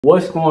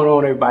What's going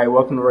on, everybody?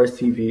 Welcome to Russ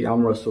TV.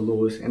 I'm Russell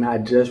Lewis, and I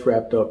just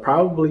wrapped up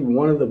probably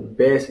one of the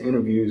best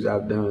interviews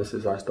I've done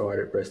since I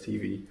started Russ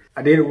TV.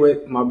 I did it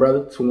with my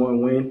brother, Tuan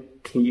Nguyen.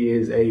 He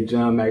is a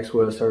John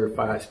Maxwell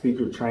Certified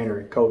Speaker, Trainer,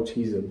 and Coach.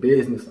 He's a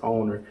business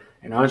owner,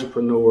 an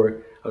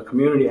entrepreneur, a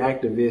community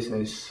activist,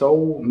 and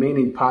so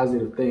many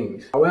positive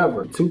things.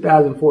 However, in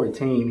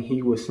 2014,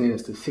 he was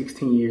sentenced to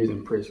 16 years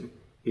in prison.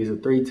 He's a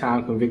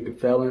 3-time convicted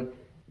felon.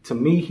 To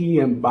me,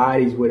 he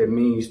embodies what it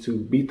means to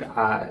beat the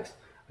odds.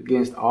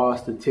 Against all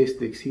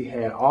statistics, he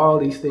had all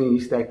these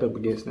things stacked up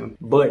against him,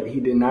 but he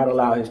did not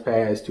allow his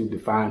past to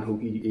define who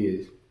he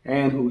is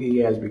and who he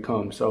has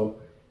become.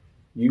 So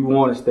you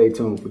want to stay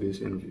tuned for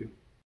this interview.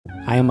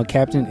 I am a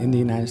captain in the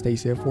United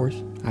States Air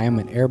Force. I am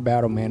an air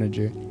battle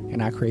manager,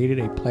 and I created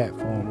a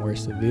platform where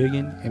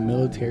civilian and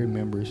military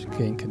members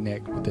can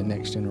connect with the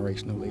next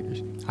generation of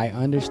leaders. I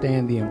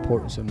understand the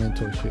importance of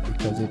mentorship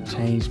because it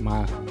changed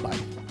my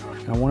life.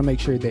 I want to make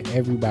sure that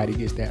everybody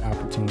gets that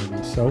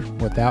opportunity. So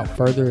without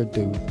further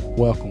ado,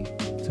 welcome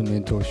to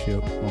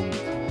Mentorship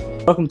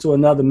Moment. Welcome to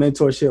another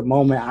Mentorship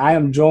Moment. I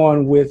am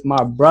joined with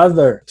my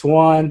brother,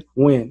 Tuan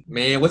Nguyen.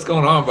 Man, what's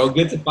going on, bro?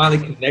 Good to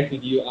finally connect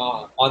with you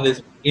on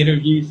this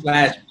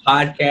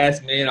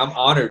interview/podcast, man. I'm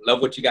honored.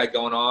 Love what you got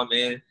going on,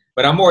 man.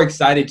 But I'm more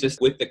excited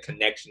just with the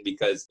connection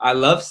because I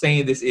love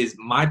saying this is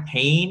my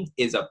pain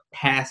is a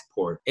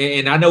passport.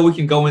 And I know we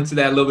can go into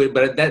that a little bit,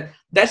 but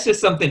that's just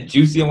something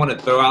juicy I want to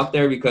throw out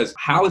there because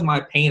how is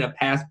my pain a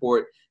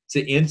passport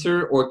to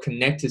enter or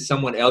connect to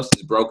someone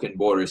else's broken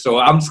border? So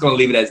I'm just going to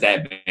leave it as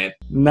that, man.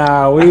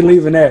 Nah, we ain't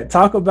leaving that.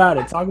 Talk about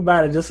it. Talk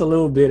about it just a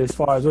little bit as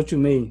far as what you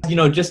mean. You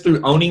know, just through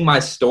owning my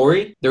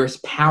story, there's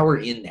power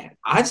in that.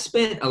 I've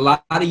spent a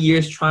lot of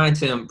years trying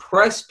to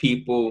impress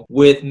people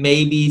with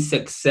maybe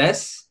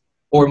success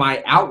or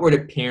my outward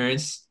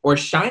appearance or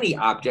shiny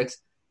objects,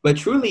 but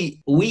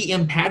truly we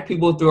impact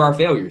people through our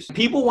failures.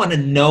 People want to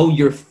know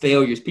your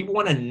failures. People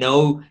want to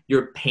know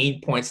your pain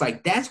points.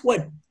 Like that's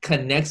what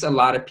connects a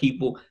lot of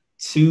people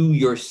to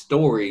your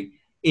story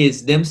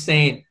is them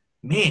saying,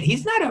 man,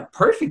 he's not a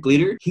perfect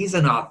leader. He's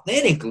an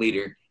authentic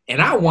leader. And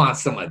I want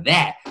some of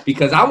that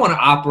because I want to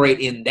operate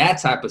in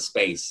that type of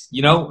space.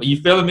 You know, are you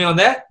feeling me on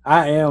that?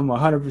 I am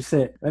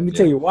 100%. Let me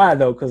tell you why,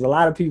 though, because a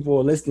lot of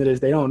people listening to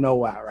this, they don't know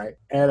why, right?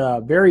 At a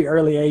very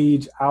early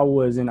age, I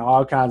was in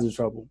all kinds of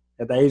trouble.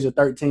 At the age of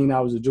 13,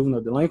 I was a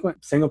juvenile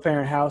delinquent,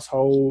 single-parent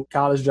household,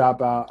 college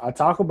dropout. I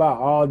talk about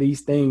all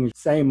these things,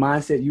 same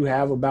mindset you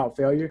have about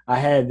failure. I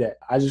had that.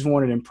 I just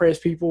wanted to impress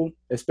people,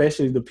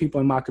 especially the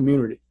people in my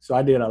community. So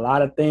I did a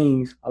lot of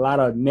things, a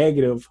lot of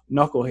negative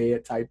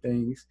knucklehead type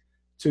things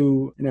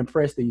to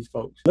impress these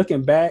folks.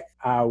 Looking back,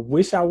 I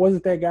wish I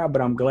wasn't that guy,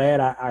 but I'm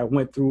glad I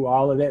went through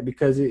all of that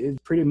because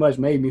it pretty much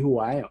made me who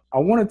I am. I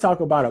want to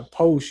talk about a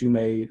post you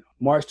made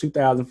March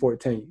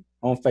 2014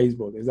 on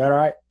Facebook. Is that all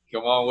right?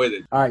 Come on with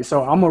it. All right,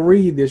 so I'm going to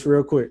read this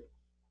real quick.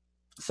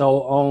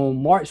 So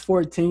on March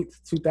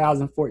 14th,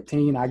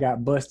 2014, I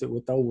got busted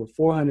with over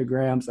 400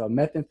 grams of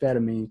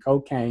methamphetamine,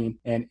 cocaine,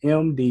 and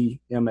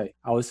MDMA.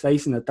 I was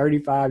facing a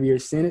 35-year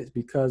sentence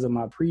because of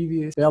my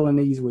previous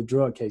felonies with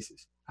drug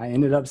cases. I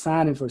ended up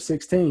signing for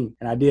 16,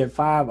 and I did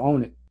 5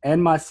 on it,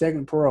 and my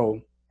second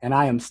parole, and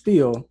I am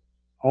still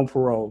on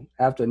parole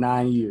after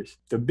 9 years.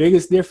 The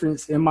biggest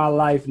difference in my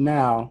life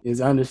now is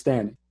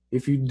understanding.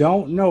 If you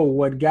don't know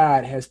what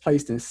God has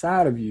placed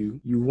inside of you,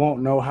 you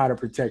won't know how to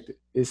protect it.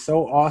 It's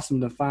so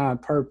awesome to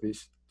find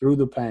purpose through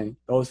the pain.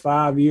 Those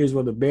 5 years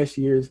were the best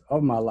years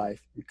of my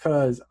life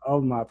because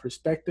of my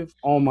perspective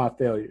on my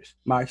failures.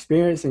 My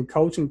experience in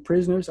coaching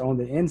prisoners on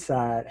the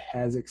inside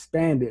has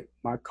expanded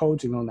my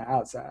coaching on the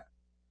outside.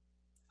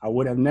 I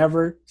would have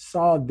never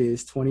saw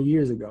this 20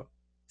 years ago.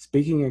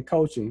 Speaking and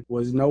coaching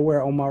was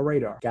nowhere on my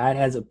radar. God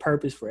has a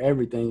purpose for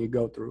everything you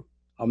go through.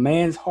 A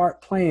man's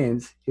heart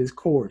plans his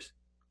course,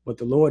 but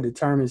the Lord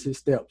determines his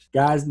steps.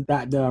 God's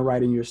not done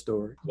writing your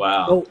story.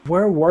 Wow. So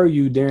where were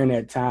you during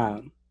that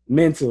time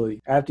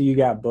mentally after you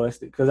got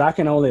busted? Because I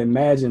can only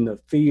imagine the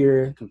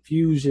fear,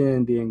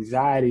 confusion, the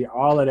anxiety,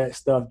 all of that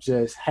stuff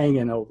just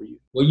hanging over you.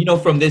 Well, you know,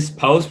 from this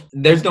post,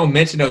 there's no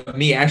mention of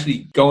me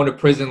actually going to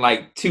prison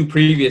like 2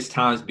 previous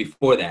times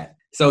before that.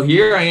 So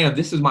here I am.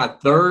 This is my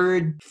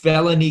 3rd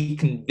felony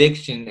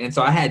conviction. And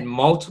so I had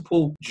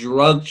multiple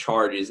drug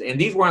charges. And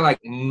these weren't like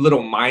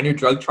little minor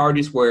drug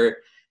charges where,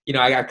 you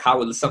know, I got caught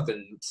with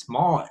something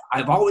small.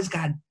 I've always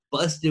got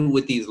busted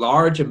with these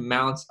large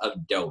amounts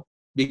of dope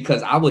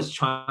because I was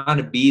trying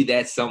to be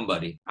that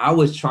somebody. I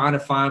was trying to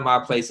find my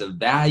place of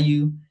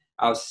value.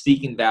 I was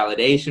seeking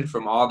validation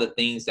from all the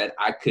things that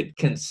I could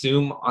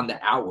consume on the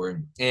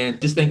outward. And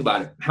just think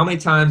about it. How many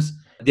times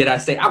did I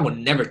say, I will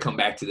never come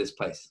back to this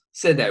place?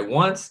 Said that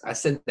once. I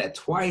said that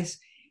twice.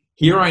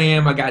 Here I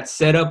am. I got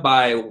set up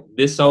by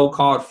this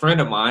so-called friend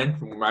of mine,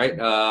 right?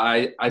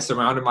 I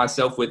surrounded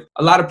myself with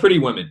a lot of pretty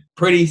women,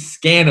 pretty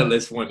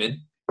scandalous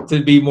women,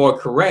 to be more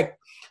correct.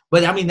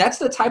 But, I mean, that's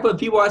the type of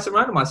people I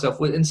surrounded myself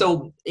with. And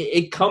so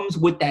it comes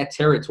with that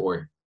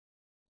territory.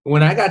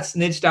 When I got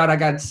snitched out, I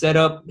got set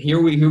up. Here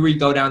we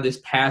go down this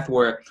path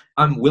where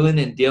I'm willing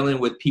and dealing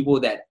with people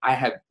that I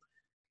have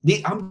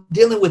I'm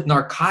dealing with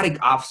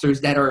narcotic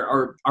officers that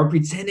are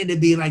pretending to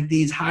be like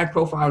these high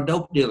profile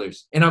dope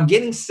dealers. And I'm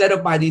getting set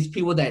up by these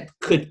people that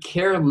could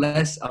care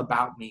less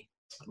about me.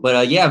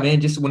 But yeah,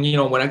 man, just when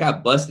I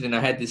got busted and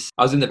I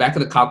was in the back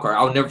of the cop car,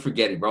 I'll never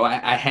forget it, bro.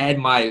 I had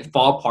my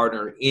fall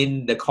partner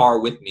in the car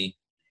with me,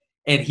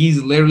 and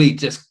he's literally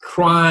just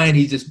crying.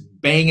 He's just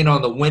banging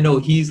on the window.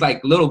 He's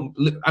like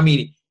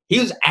he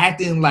was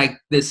acting like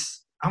this.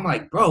 I'm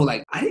like, bro,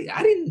 like I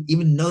didn't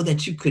even know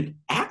that you could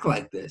act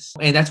like this.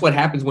 And that's what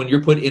happens when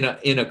you're put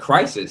in a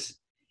crisis,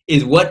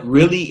 is what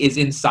really is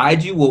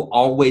inside you will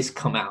always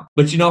come out.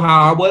 But you know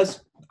how I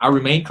was? I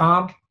remained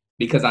calm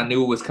because I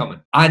knew it was coming.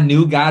 I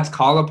knew God's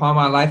call upon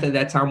my life at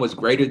that time was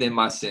greater than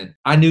my sin.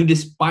 I knew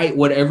despite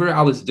whatever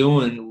I was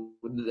doing,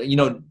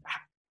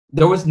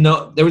 there was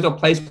a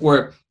place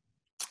where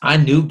I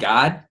knew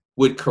God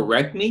would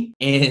correct me,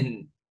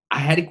 and I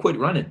had to quit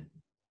running.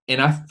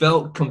 And I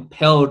felt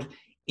compelled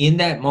in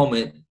that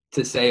moment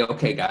to say,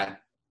 okay, God,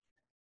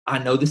 I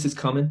know this is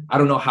coming. I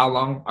don't know how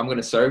long I'm going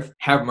to serve.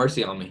 Have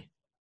mercy on me.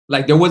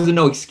 Like, there wasn't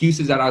no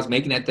excuses that I was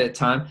making at that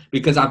time,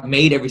 because I've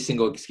made every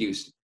single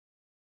excuse.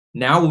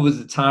 Now it was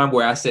the time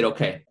where I said,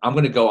 okay, I'm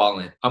going to go all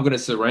in. I'm going to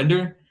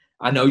surrender.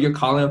 I know your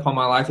calling upon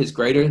my life is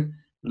greater.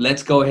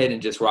 Let's go ahead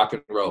and just rock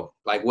and roll.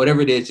 Like,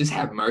 whatever it is, just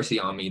have mercy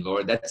on me,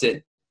 Lord. That's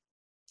it.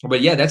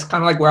 But yeah, that's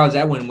kind of like where I was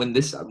at when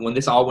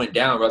this all went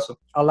down, Russell.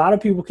 A lot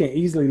of people can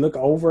easily look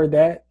over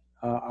that,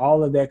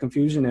 all of that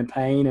confusion and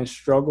pain and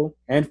struggle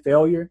and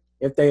failure,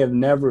 if they have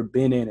never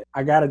been in it.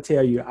 I got to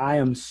tell you, I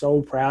am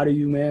so proud of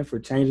you, man, for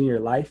changing your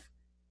life,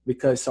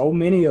 because so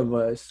many of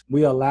us,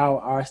 we allow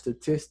our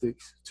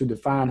statistics to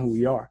define who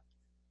we are.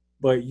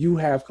 But you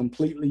have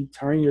completely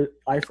turned your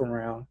life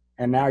around,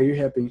 and now you're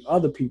helping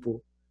other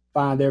people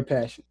find their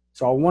passion.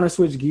 So I want to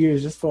switch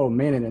gears just for a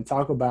minute and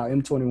talk about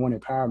M21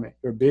 Empowerment,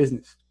 your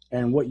business,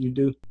 and what you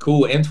do.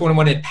 Cool.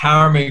 M21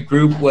 Empowerment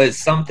Group was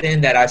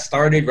something that I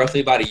started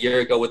roughly about a year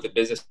ago with a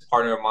business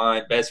partner of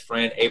mine, best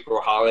friend,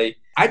 April Holly.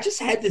 I just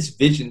had this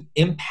vision.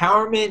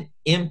 Empowerment,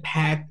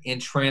 impact,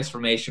 and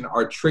transformation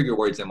are trigger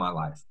words in my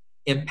life.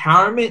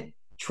 Empowerment,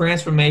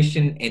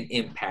 transformation, and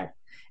impact.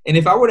 And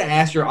if I were to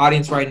ask your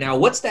audience right now,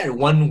 what's that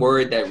one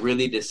word that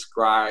really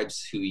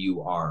describes who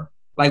you are?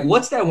 Like,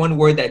 what's that one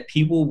word that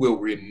people will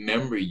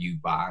remember you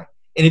by?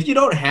 And if you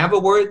don't have a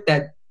word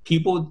that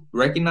people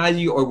recognize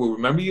you or will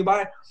remember you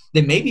by,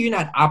 then maybe you're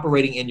not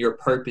operating in your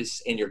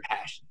purpose and your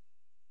passion.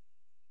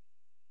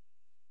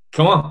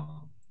 Come on.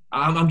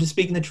 I'm just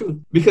speaking the truth.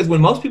 Because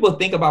when most people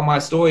think about my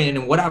story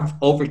and what I've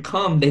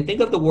overcome, they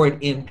think of the word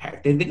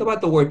impact. They think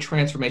about the word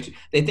transformation.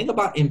 They think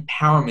about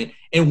empowerment.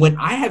 And when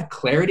I have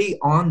clarity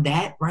on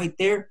that right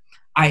there,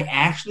 I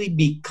actually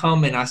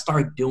become and I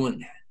start doing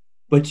that.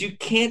 But you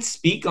can't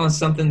speak on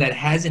something that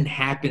hasn't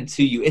happened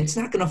to you. It's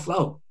not going to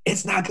flow.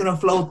 It's not going to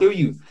flow through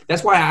you.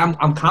 That's why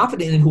I'm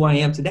confident in who I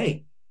am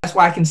today. That's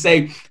why I can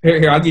say,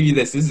 here, I'll give you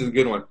this. This is a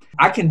good one.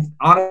 I can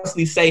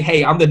honestly say,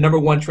 hey, I'm the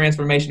 #1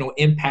 transformational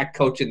impact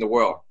coach in the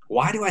world.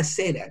 Why do I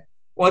say that?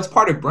 Well, it's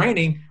part of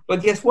branding.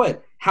 But guess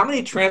what? How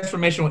many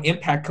transformational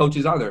impact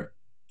coaches are there?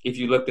 If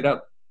you looked it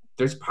up,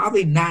 there's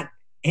probably not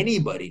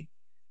anybody.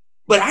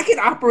 But I can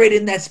operate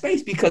in that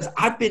space because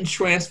I've been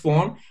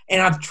transformed and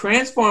I've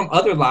transformed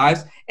other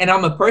lives, and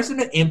I'm a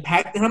person of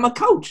impact and I'm a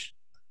coach.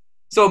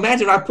 So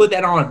imagine I put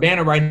that on a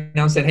banner right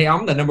now and said, hey,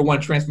 I'm the #1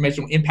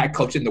 transformational impact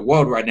coach in the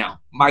world right now.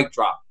 Mic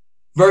drop.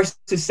 Versus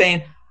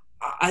saying,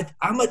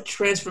 I'm a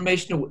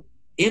transformational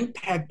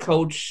impact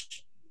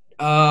coach.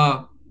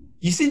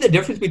 You see the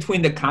difference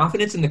between the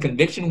confidence and the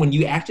conviction when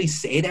you actually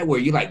say that, where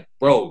you're like,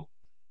 bro,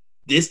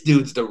 this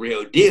dude's the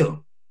real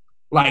deal.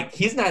 Like,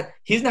 he's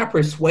not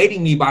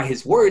persuading me by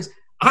his words.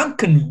 I'm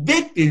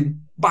convicted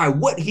by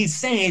what he's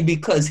saying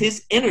because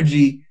his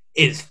energy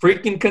is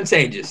freaking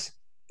contagious.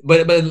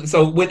 But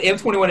so with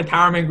M21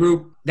 Empowerment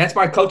Group, that's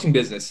my coaching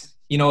business.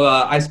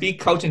 I speak,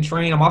 coach, and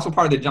train. I'm also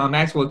part of the John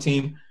Maxwell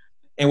team,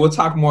 and we'll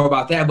talk more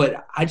about that.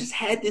 But I just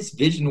had this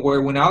vision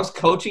where when I was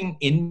coaching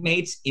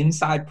inmates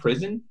inside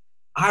prison,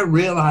 I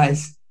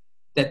realized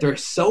that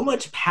there's so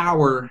much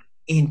power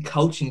in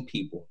coaching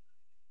people.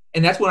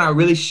 And that's when I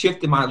really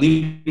shifted my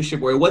leadership,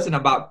 where it wasn't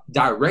about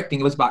directing.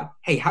 It was about,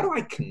 hey, how do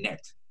I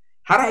connect?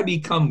 How do I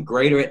become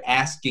greater at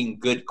asking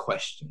good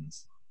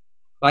questions?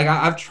 Like,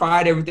 I've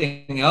tried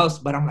everything else,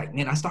 but I'm like,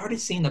 man, I started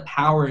seeing the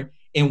power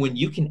in when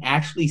you can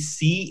actually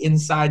see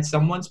inside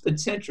someone's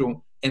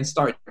potential and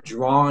start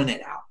drawing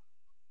it out.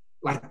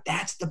 Like,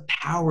 that's the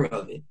power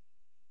of it,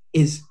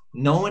 is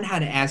knowing how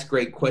to ask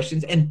great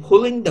questions and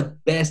pulling the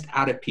best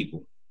out of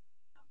people.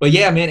 But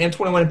yeah, man,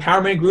 M21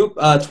 Empowerment Group,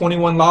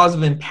 21 Laws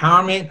of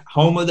Empowerment,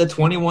 home of the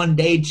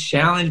 21-day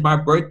challenge. My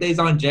birthday's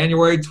on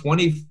January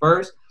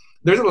 21st.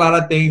 There's a lot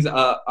of things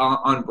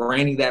on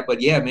branding that.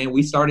 But yeah, man,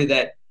 we started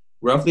that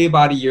roughly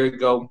about a year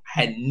ago.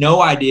 Had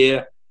no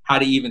idea how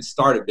to even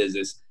start a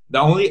business. The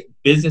only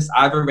business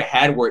I've ever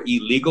had were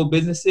illegal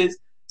businesses.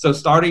 So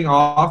starting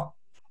off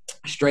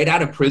straight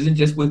out of prison,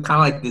 just with kind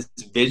of like this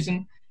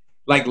vision,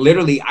 like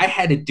literally I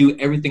had to do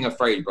everything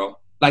afraid, bro.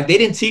 Like, they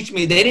didn't teach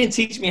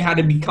me how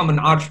to become an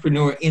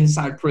entrepreneur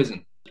inside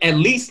prison, at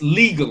least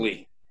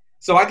legally.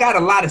 So I got a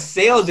lot of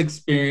sales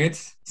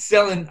experience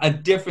selling a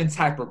different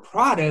type of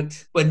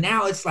product, but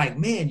now it's like,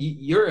 man,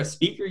 you're a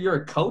speaker, you're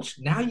a coach.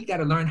 Now you got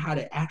to learn how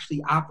to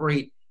actually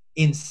operate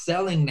in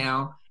selling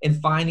now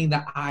and finding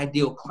the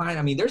ideal client.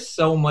 I mean, there's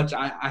so much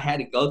I had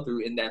to go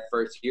through in that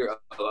first year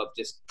of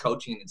just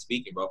coaching and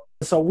speaking, bro.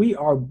 So we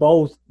are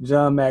both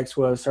John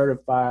Maxwell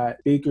certified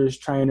speakers,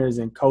 trainers,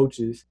 and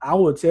coaches. I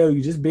will tell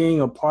you, just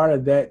being a part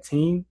of that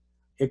team,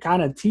 it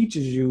kind of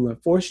teaches you and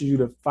forces you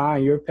to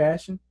find your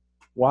passion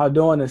while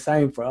doing the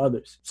same for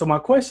others. So my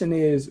question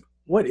is,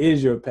 what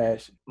is your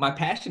passion? My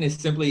passion is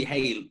simply,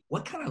 hey,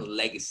 what kind of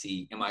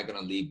legacy am I going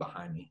to leave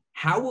behind me?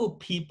 How will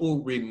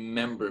people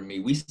remember me?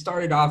 We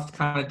started off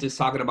kind of just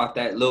talking about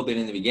that a little bit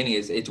in the beginning.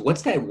 It's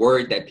what's that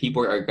word that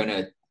people are going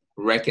to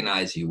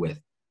recognize you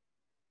with?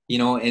 You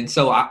know, and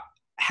so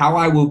how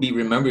I will be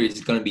remembered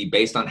is going to be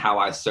based on how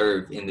I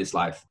serve in this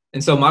life.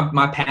 And so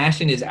my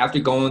passion is, after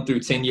going through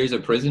 10 years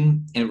of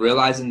prison and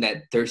realizing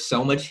that there's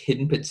so much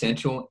hidden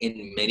potential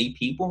in many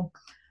people,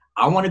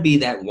 I want to be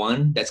that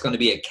one that's going to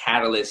be a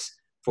catalyst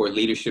for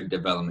leadership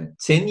development.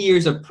 10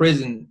 years of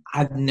prison,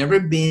 I've never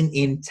been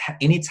in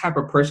any type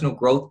of personal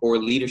growth or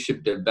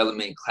leadership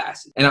development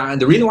classes. And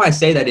the reason why I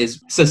say that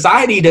is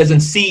society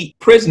doesn't see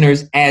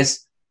prisoners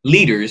as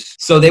leaders,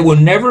 so they will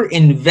never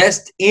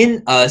invest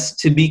in us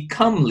to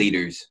become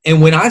leaders.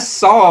 And when I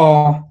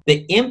saw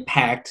the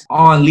impact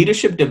on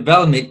leadership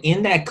development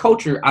in that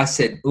culture, I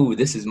said, ooh,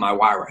 this is my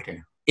why right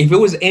here. If it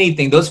was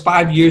anything, those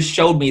 5 years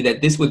showed me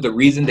that this was the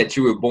reason that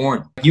you were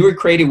born. You were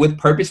created with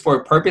purpose for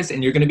a purpose,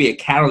 and you're going to be a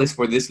catalyst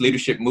for this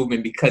leadership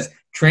movement, because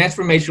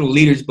transformational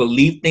leaders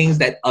believe things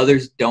that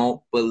others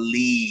don't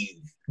believe.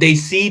 They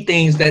see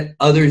things that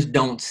others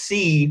don't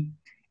see,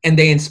 and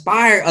they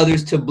inspire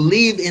others to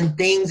believe in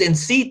things and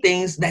see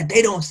things that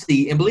they don't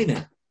see and believe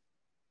in.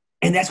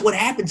 And that's what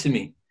happened to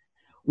me.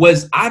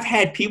 Was I've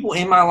had people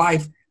in my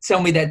life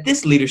tell me that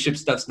this leadership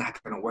stuff's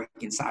not going to work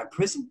inside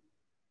prison.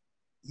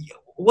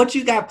 What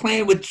you got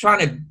planned with trying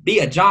to be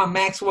a John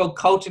Maxwell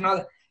coach and all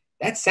that?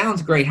 That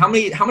sounds great. How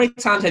many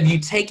times have you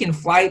taken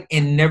flight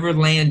and never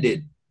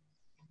landed?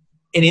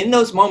 And in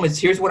those moments,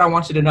 here's what I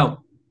want you to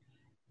know.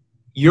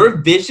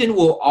 Your vision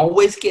will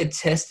always get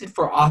tested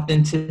for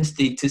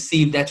authenticity to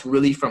see if that's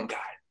really from God.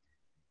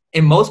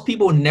 And most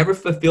people never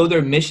fulfill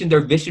their mission,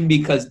 their vision,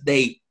 because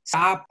they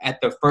stop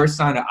at the first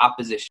sign of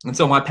opposition. And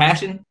so my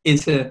passion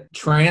is to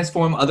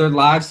transform other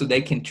lives so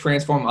they can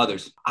transform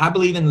others. I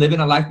believe in living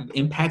a life of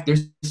impact.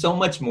 There's so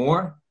much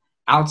more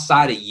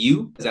outside of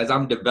you. As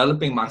I'm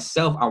developing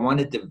myself, I want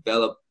to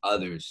develop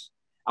others.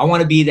 I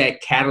want to be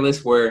that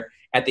catalyst where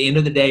at the end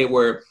of the day,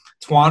 where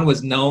Tuan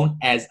was known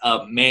as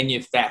a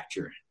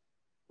manufacturer.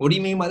 What do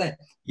you mean by that?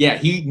 Yeah,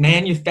 he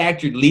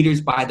manufactured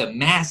leaders by the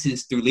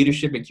masses through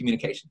leadership and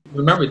communication.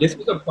 Remember, this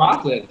was a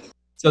process.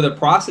 So the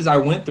process I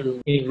went through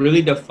in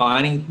really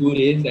defining who it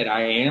is that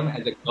I am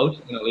as a coach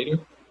and a leader.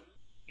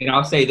 And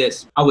I'll say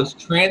this, I was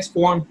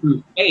transformed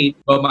through faith,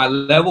 but my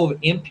level of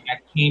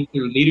impact came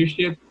through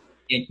leadership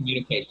and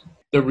communication.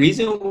 The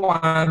reason why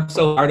I'm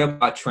so fired up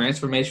about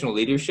transformational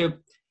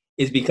leadership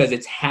is because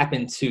it's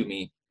happened to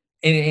me.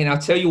 And I'll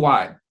tell you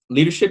why.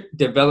 Leadership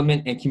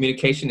development and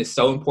communication is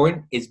so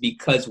important is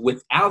because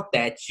without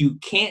that, you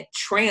can't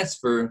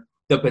transfer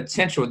the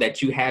potential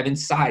that you have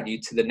inside you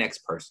to the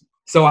next person.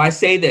 So I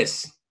say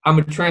this, I'm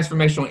a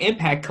transformational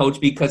impact coach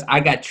because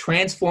I got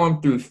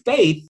transformed through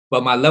faith,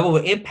 but my level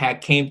of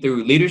impact came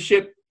through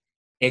leadership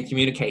and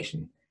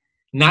communication.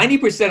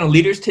 90% of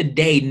leaders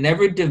today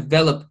never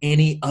develop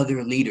any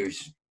other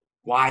leaders.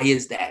 Why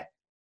is that?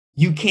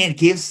 You can't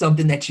give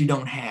something that you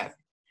don't have.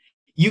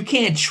 You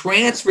can't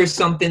transfer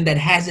something that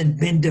hasn't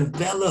been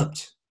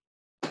developed.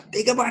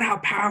 Think about how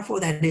powerful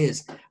that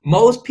is.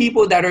 Most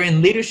people that are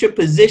in leadership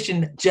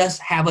position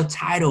just have a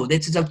title.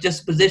 This is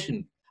just a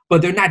position,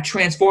 but they're not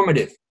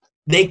transformative.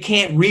 They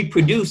can't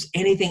reproduce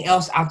anything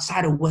else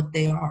outside of what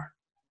they are.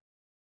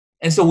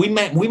 And so we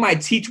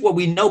might teach what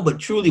we know, but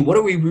truly, what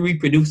are we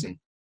reproducing?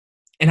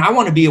 And I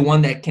want to be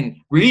one that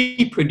can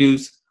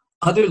reproduce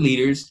other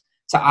leaders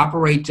to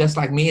operate just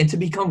like me and to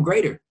become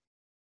greater.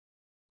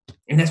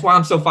 And that's why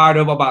I'm so fired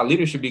up about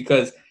leadership,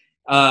 because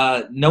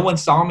no one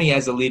saw me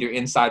as a leader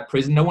inside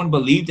prison. No one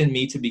believed in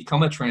me to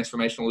become a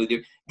transformational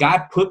leader.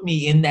 God put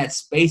me in that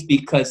space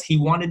because he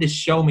wanted to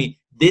show me,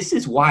 this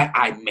is why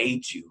I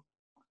made you.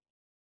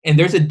 And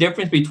there's a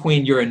difference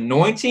between your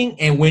anointing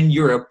and when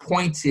you're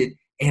appointed.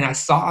 And I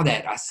saw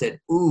that. I said,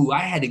 ooh, I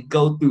had to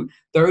go through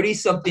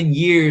 30-something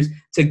years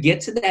to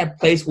get to that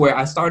place where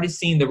I started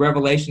seeing the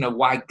revelation of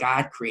why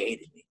God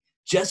created me,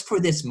 just for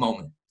this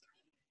moment.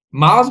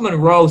 Miles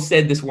Monroe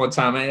said this one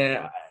time,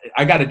 and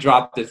I got to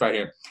drop this right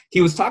here. He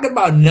was talking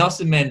about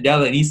Nelson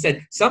Mandela, and he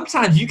said,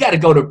 sometimes you got to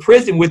go to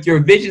prison with your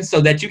vision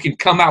so that you can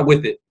come out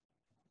with it.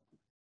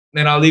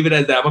 And I'll leave it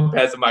as that. I'm going to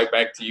pass the mic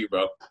back to you,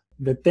 bro.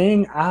 The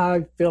thing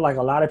I feel like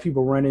a lot of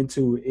people run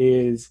into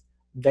is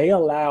they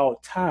allow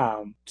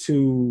time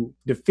to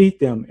defeat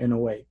them in a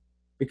way.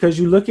 Because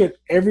you look at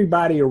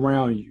everybody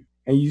around you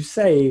and you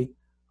say,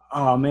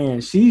 oh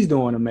man, she's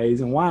doing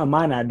amazing. Why am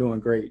I not doing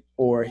great?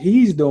 Or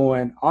he's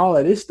doing all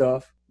of this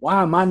stuff.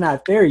 Why am I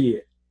not there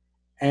yet?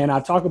 And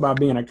I talk about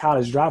being a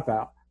college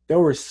dropout. There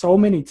were so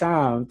many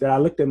times that I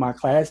looked at my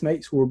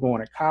classmates who were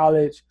going to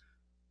college,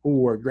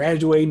 who were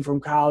graduating from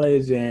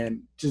college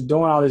and just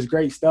doing all this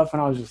great stuff.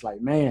 And I was just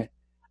like, man,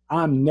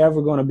 I'm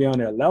never going to be on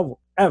their level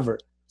ever.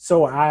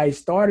 So I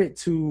started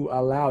to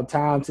allow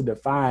time to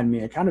define me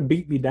and kind of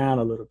beat me down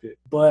a little bit.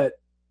 But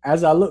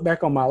as I look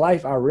back on my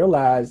life, I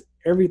realized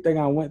everything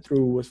I went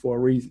through was for a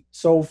reason.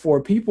 So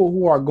for people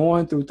who are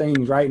going through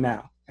things right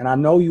now, and I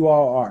know you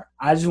all are,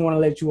 I just want to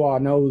let you all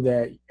know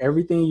that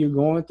everything you're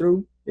going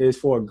through is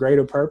for a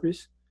greater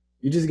purpose.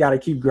 You just got to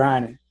keep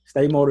grinding,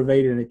 stay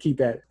motivated, and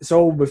keep at it.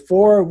 So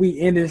before we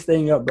end this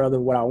thing up, brother,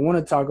 what I want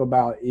to talk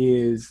about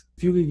is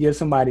if you could give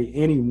somebody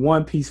any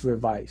one piece of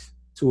advice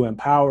to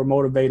empower,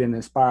 motivate, and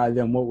inspire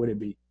them, what would it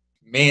be?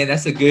 Man,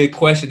 that's a good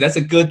question. That's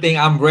a good thing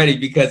I'm ready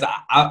because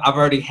I've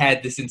already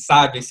had this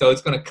inside me, so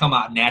it's going to come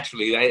out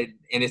naturally. Right?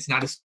 And it's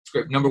not a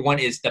script. Number one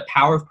is the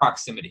power of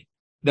proximity.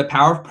 The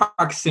power of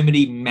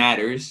proximity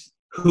matters.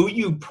 Who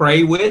you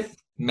pray with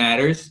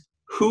matters.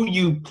 Who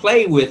you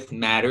play with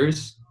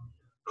matters.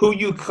 Who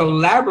you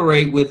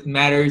collaborate with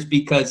matters,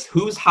 because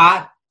who's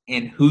hot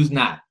and who's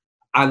not.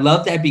 I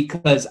love that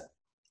because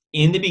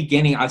in the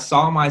beginning, I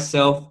saw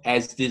myself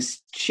as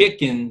this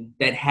chicken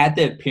that had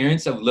the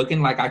appearance of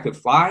looking like I could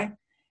fly.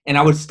 And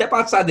I would step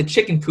outside the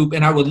chicken coop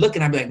and I would look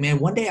and I'd be like, man,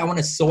 one day I want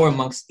to soar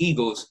amongst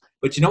eagles.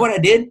 But you know what I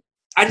did?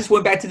 I just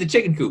went back to the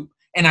chicken coop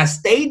and I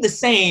stayed the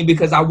same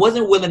because I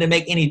wasn't willing to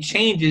make any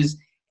changes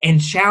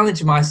and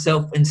challenge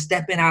myself and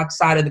stepping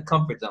outside of the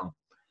comfort zone.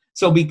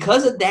 So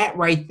because of that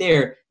right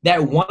there,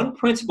 that one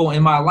principle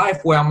in my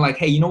life where I'm like,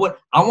 hey, you know what?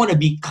 I want to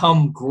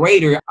become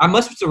greater. I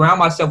must surround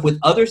myself with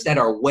others that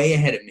are way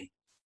ahead of me.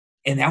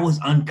 And that was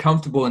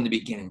uncomfortable in the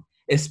beginning,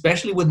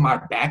 especially with my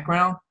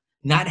background,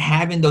 not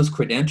having those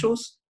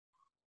credentials.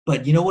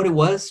 But you know what it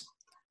was?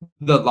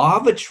 The law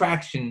of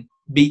attraction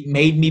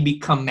made me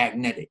become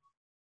magnetic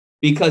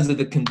because of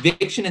the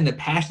conviction and the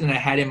passion that I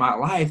had in my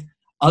life.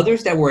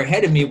 Others that were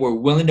ahead of me were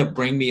willing to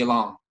bring me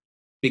along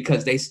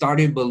because they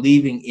started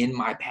believing in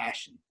my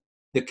passion,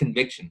 the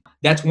conviction.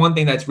 That's one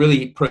thing that's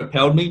really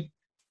propelled me.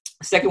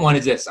 Second one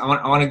is this. I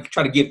want to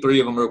try to give three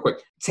of them real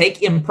quick.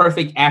 Take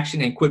imperfect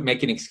action and quit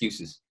making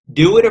excuses.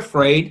 Do it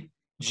afraid,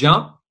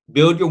 jump,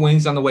 build your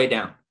wings on the way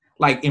down.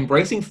 Like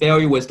embracing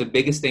failure was the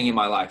biggest thing in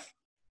my life.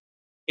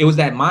 It was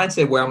that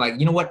mindset where I'm like,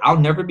 you know what? I'll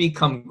never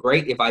become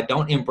great if I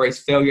don't embrace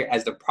failure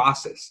as the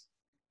process.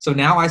 So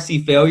now I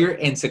see failure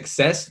and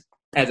success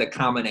as a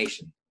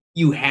combination.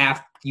 You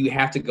have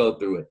to go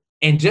through it.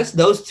 And just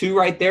those two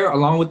right there,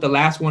 along with the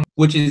last one,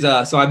 which is,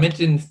 so I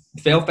mentioned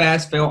fail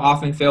fast, fail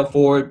often, fail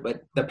forward,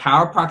 but the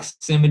power of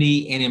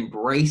proximity and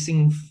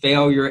embracing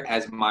failure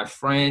as my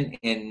friend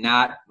and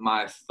not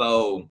my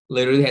foe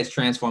literally has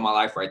transformed my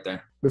life right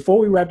there. Before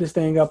we wrap this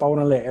thing up, I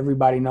want to let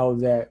everybody know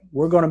that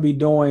we're going to be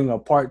doing a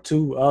part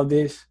 2 of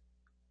this.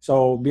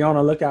 So be on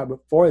the lookout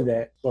for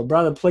that. But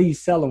brother,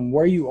 please tell them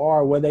where you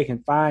are, where they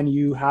can find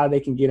you, how they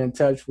can get in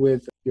touch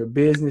with your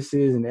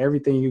businesses and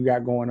everything you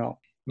got going on.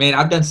 Man,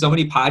 I've done so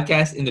many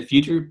podcasts in the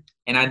future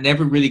and I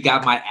never really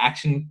got my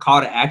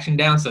call to action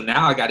down. So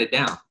now I got it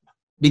down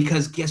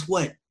because guess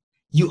what?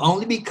 You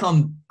only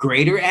become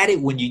greater at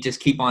it when you just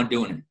keep on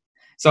doing it.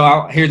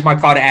 So here's my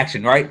call to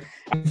action, right?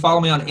 You can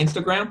follow me on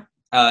Instagram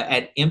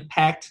at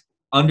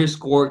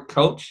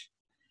impact_coach.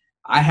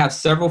 I have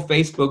several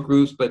Facebook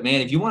groups, but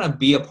man, if you want to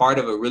be a part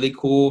of a really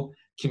cool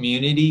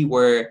community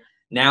where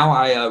now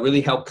I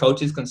really help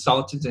coaches,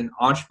 consultants, and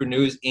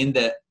entrepreneurs in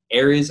the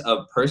areas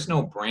of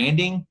personal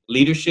branding,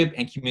 leadership,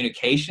 and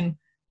communication.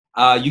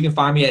 You can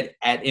find me at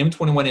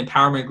M21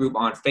 Empowerment Group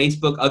on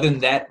Facebook. Other than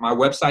that, my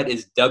website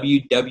is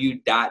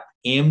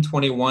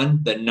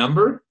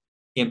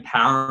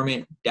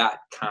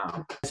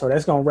www.m21empowerment.com. So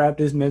that's going to wrap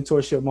this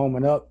mentorship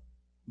moment up.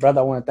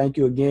 Brother, I want to thank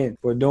you again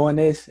for doing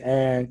this,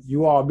 and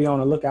you all be on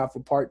the lookout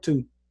for part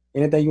 2.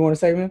 Anything you want to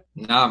say, man?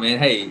 Nah, man.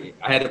 Hey,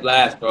 I had a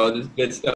blast, bro. This is good stuff.